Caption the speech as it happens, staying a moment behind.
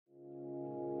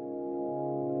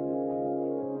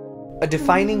A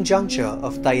defining juncture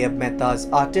of Tyeb Mehta's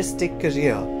artistic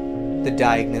career, the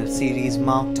Diagonal series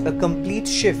marked a complete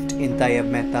shift in Tyeb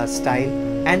Mehta's style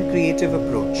and creative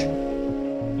approach.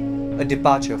 A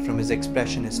departure from his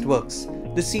expressionist works,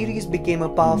 the series became a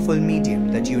powerful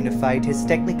medium that unified his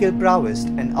technical prowess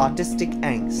and artistic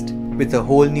angst with a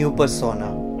whole new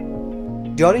persona.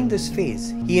 During this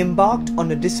phase, he embarked on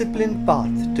a disciplined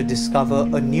path to discover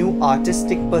a new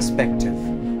artistic perspective.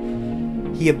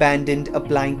 He abandoned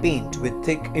applying paint with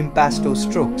thick impasto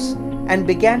strokes and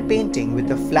began painting with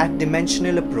a flat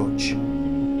dimensional approach.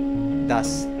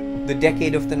 Thus, the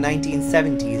decade of the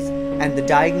 1970s and the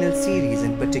Diagonal series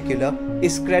in particular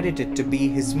is credited to be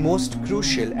his most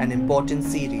crucial and important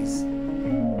series.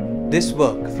 This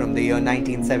work from the year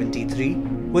 1973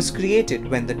 was created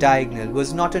when the Diagonal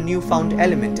was not a newfound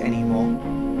element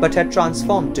anymore, but had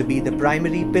transformed to be the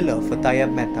primary pillar for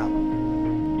Tyeb Mehta.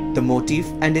 The motif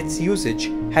and its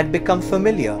usage had become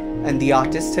familiar, and the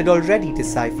artist had already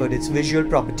deciphered its visual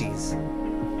properties.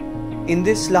 In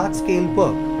this large-scale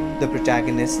work, the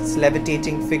protagonist's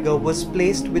levitating figure was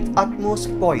placed with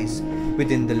utmost poise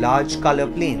within the large color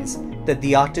planes that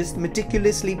the artist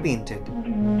meticulously painted.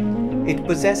 It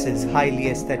possesses highly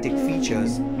aesthetic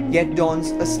features, yet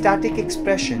dons a static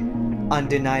expression,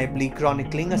 undeniably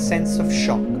chronicling a sense of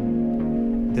shock.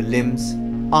 The limbs,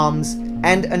 arms,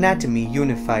 and anatomy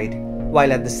unified,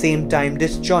 while at the same time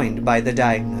disjoined by the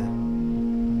diagonal.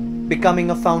 Becoming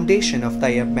a foundation of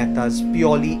Tyeb Mehta's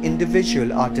purely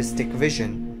individual artistic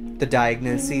vision, the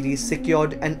Diagonal series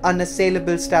secured an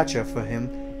unassailable stature for him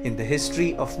in the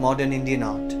history of modern Indian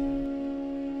art.